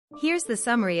Here's the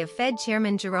summary of Fed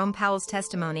Chairman Jerome Powell's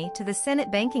testimony to the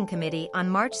Senate Banking Committee on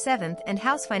March 7 and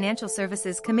House Financial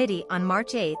Services Committee on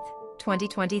March 8,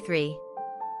 2023.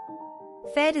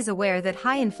 Fed is aware that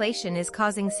high inflation is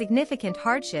causing significant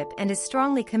hardship and is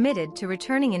strongly committed to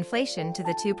returning inflation to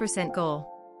the 2% goal.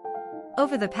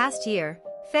 Over the past year,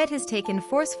 Fed has taken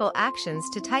forceful actions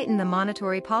to tighten the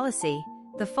monetary policy,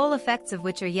 the full effects of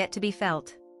which are yet to be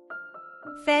felt.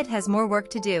 Fed has more work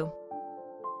to do.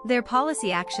 Their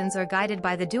policy actions are guided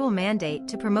by the dual mandate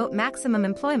to promote maximum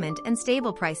employment and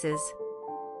stable prices.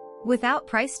 Without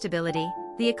price stability,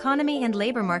 the economy and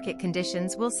labor market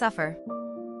conditions will suffer.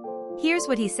 Here's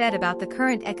what he said about the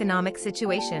current economic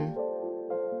situation.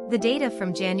 The data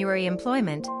from January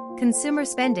employment, consumer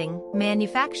spending,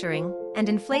 manufacturing, and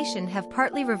inflation have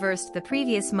partly reversed the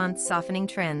previous month's softening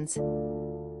trends.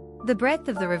 The breadth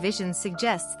of the revisions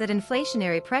suggests that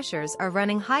inflationary pressures are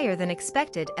running higher than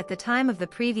expected at the time of the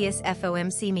previous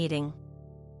FOMC meeting.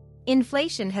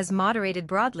 Inflation has moderated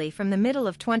broadly from the middle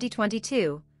of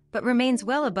 2022, but remains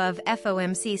well above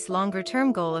FOMC's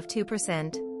longer-term goal of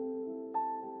 2%.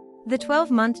 The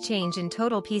 12-month change in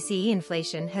total PCE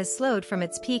inflation has slowed from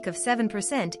its peak of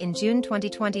 7% in June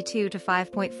 2022 to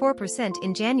 5.4%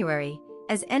 in January,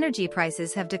 as energy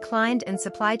prices have declined and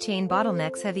supply chain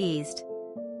bottlenecks have eased.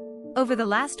 Over the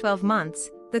last 12 months,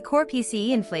 the core PCE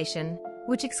inflation,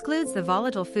 which excludes the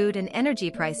volatile food and energy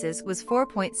prices, was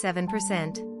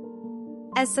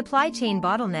 4.7%. As supply chain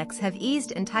bottlenecks have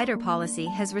eased and tighter policy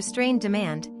has restrained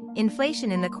demand,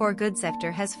 inflation in the core goods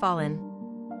sector has fallen.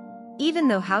 Even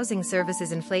though housing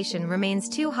services inflation remains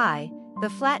too high, the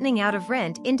flattening out of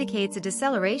rent indicates a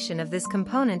deceleration of this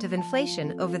component of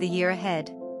inflation over the year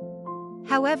ahead.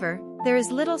 However, there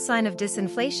is little sign of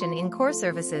disinflation in core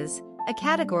services, a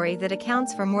category that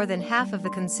accounts for more than half of the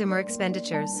consumer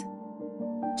expenditures.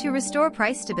 To restore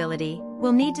price stability,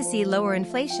 we'll need to see lower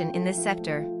inflation in this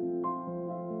sector.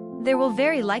 There will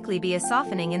very likely be a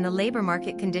softening in the labor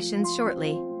market conditions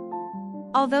shortly.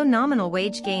 Although nominal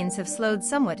wage gains have slowed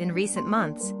somewhat in recent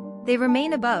months, they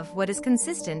remain above what is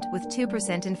consistent with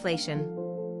 2%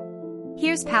 inflation.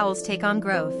 Here's Powell's take on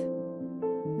growth.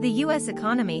 The U.S.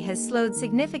 economy has slowed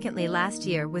significantly last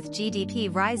year, with GDP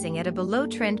rising at a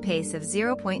below-trend pace of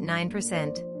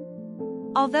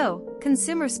 0.9%. Although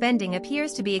consumer spending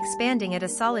appears to be expanding at a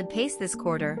solid pace this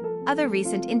quarter, other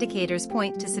recent indicators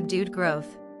point to subdued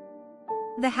growth.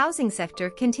 The housing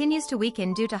sector continues to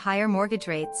weaken due to higher mortgage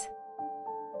rates.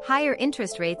 Higher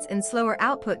interest rates and slower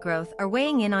output growth are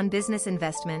weighing in on business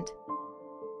investment.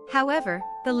 However,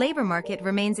 the labor market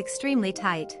remains extremely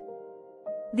tight.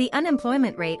 The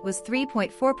unemployment rate was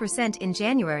 3.4% in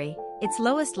January, its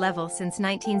lowest level since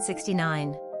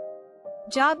 1969.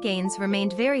 Job gains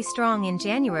remained very strong in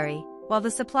January, while the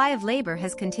supply of labor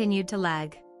has continued to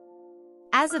lag.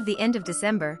 As of the end of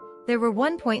December, there were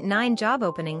 1.9 job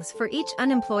openings for each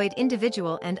unemployed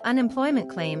individual, and unemployment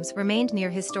claims remained near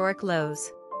historic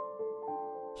lows.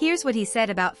 Here's what he said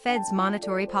about Fed's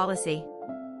monetary policy.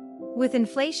 With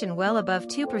inflation well above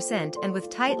 2% and with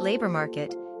tight labor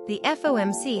market, the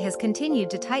FOMC has continued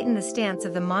to tighten the stance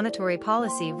of the monetary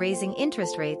policy, raising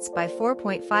interest rates by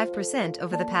 4.5%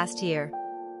 over the past year.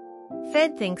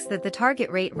 Fed thinks that the target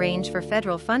rate range for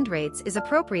federal fund rates is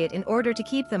appropriate in order to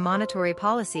keep the monetary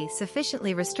policy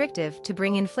sufficiently restrictive to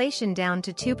bring inflation down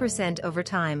to 2% over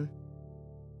time.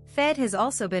 Fed has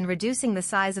also been reducing the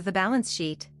size of the balance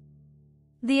sheet.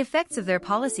 The effects of their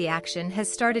policy action has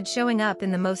started showing up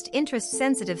in the most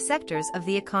interest-sensitive sectors of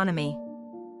the economy.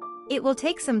 It will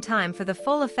take some time for the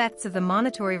full effects of the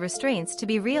monetary restraints to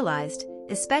be realized,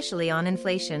 especially on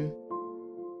inflation.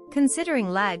 Considering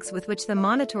lags with which the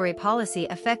monetary policy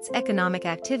affects economic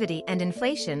activity and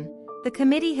inflation, the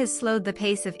committee has slowed the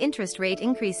pace of interest rate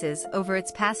increases over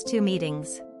its past two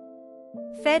meetings.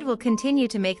 Fed will continue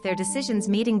to make their decisions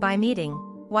meeting by meeting,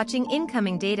 watching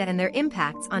incoming data and their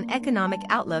impacts on economic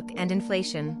outlook and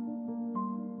inflation.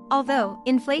 Although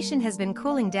inflation has been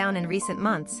cooling down in recent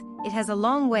months, it has a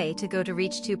long way to go to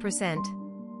reach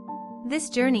 2%. This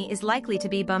journey is likely to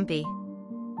be bumpy.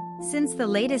 Since the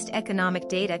latest economic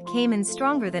data came in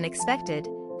stronger than expected,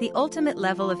 the ultimate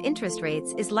level of interest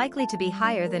rates is likely to be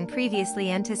higher than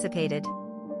previously anticipated.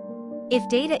 If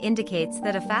data indicates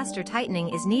that a faster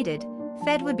tightening is needed,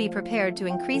 Fed would be prepared to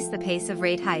increase the pace of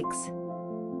rate hikes.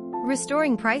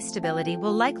 Restoring price stability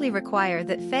will likely require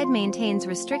that Fed maintains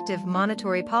restrictive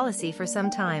monetary policy for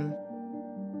some time.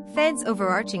 Fed's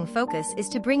overarching focus is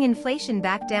to bring inflation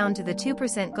back down to the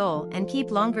 2% goal and keep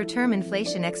longer-term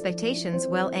inflation expectations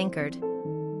well anchored.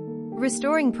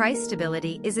 Restoring price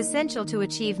stability is essential to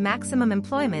achieve maximum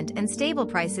employment and stable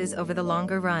prices over the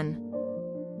longer run.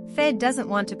 Fed doesn't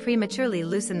want to prematurely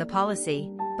loosen the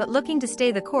policy, but looking to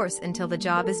stay the course until the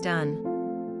job is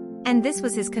done. And this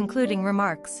was his concluding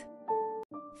remarks.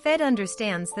 Fed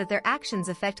understands that their actions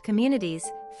affect communities,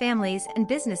 families, and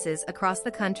businesses across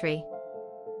the country.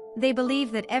 They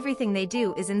believe that everything they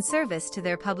do is in service to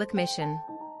their public mission.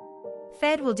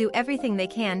 Fed will do everything they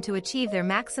can to achieve their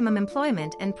maximum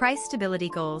employment and price stability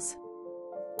goals.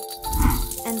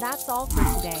 And that's all for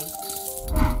today.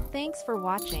 Thanks for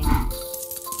watching.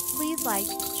 Please like,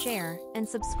 share, and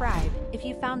subscribe if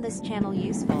you found this channel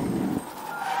useful.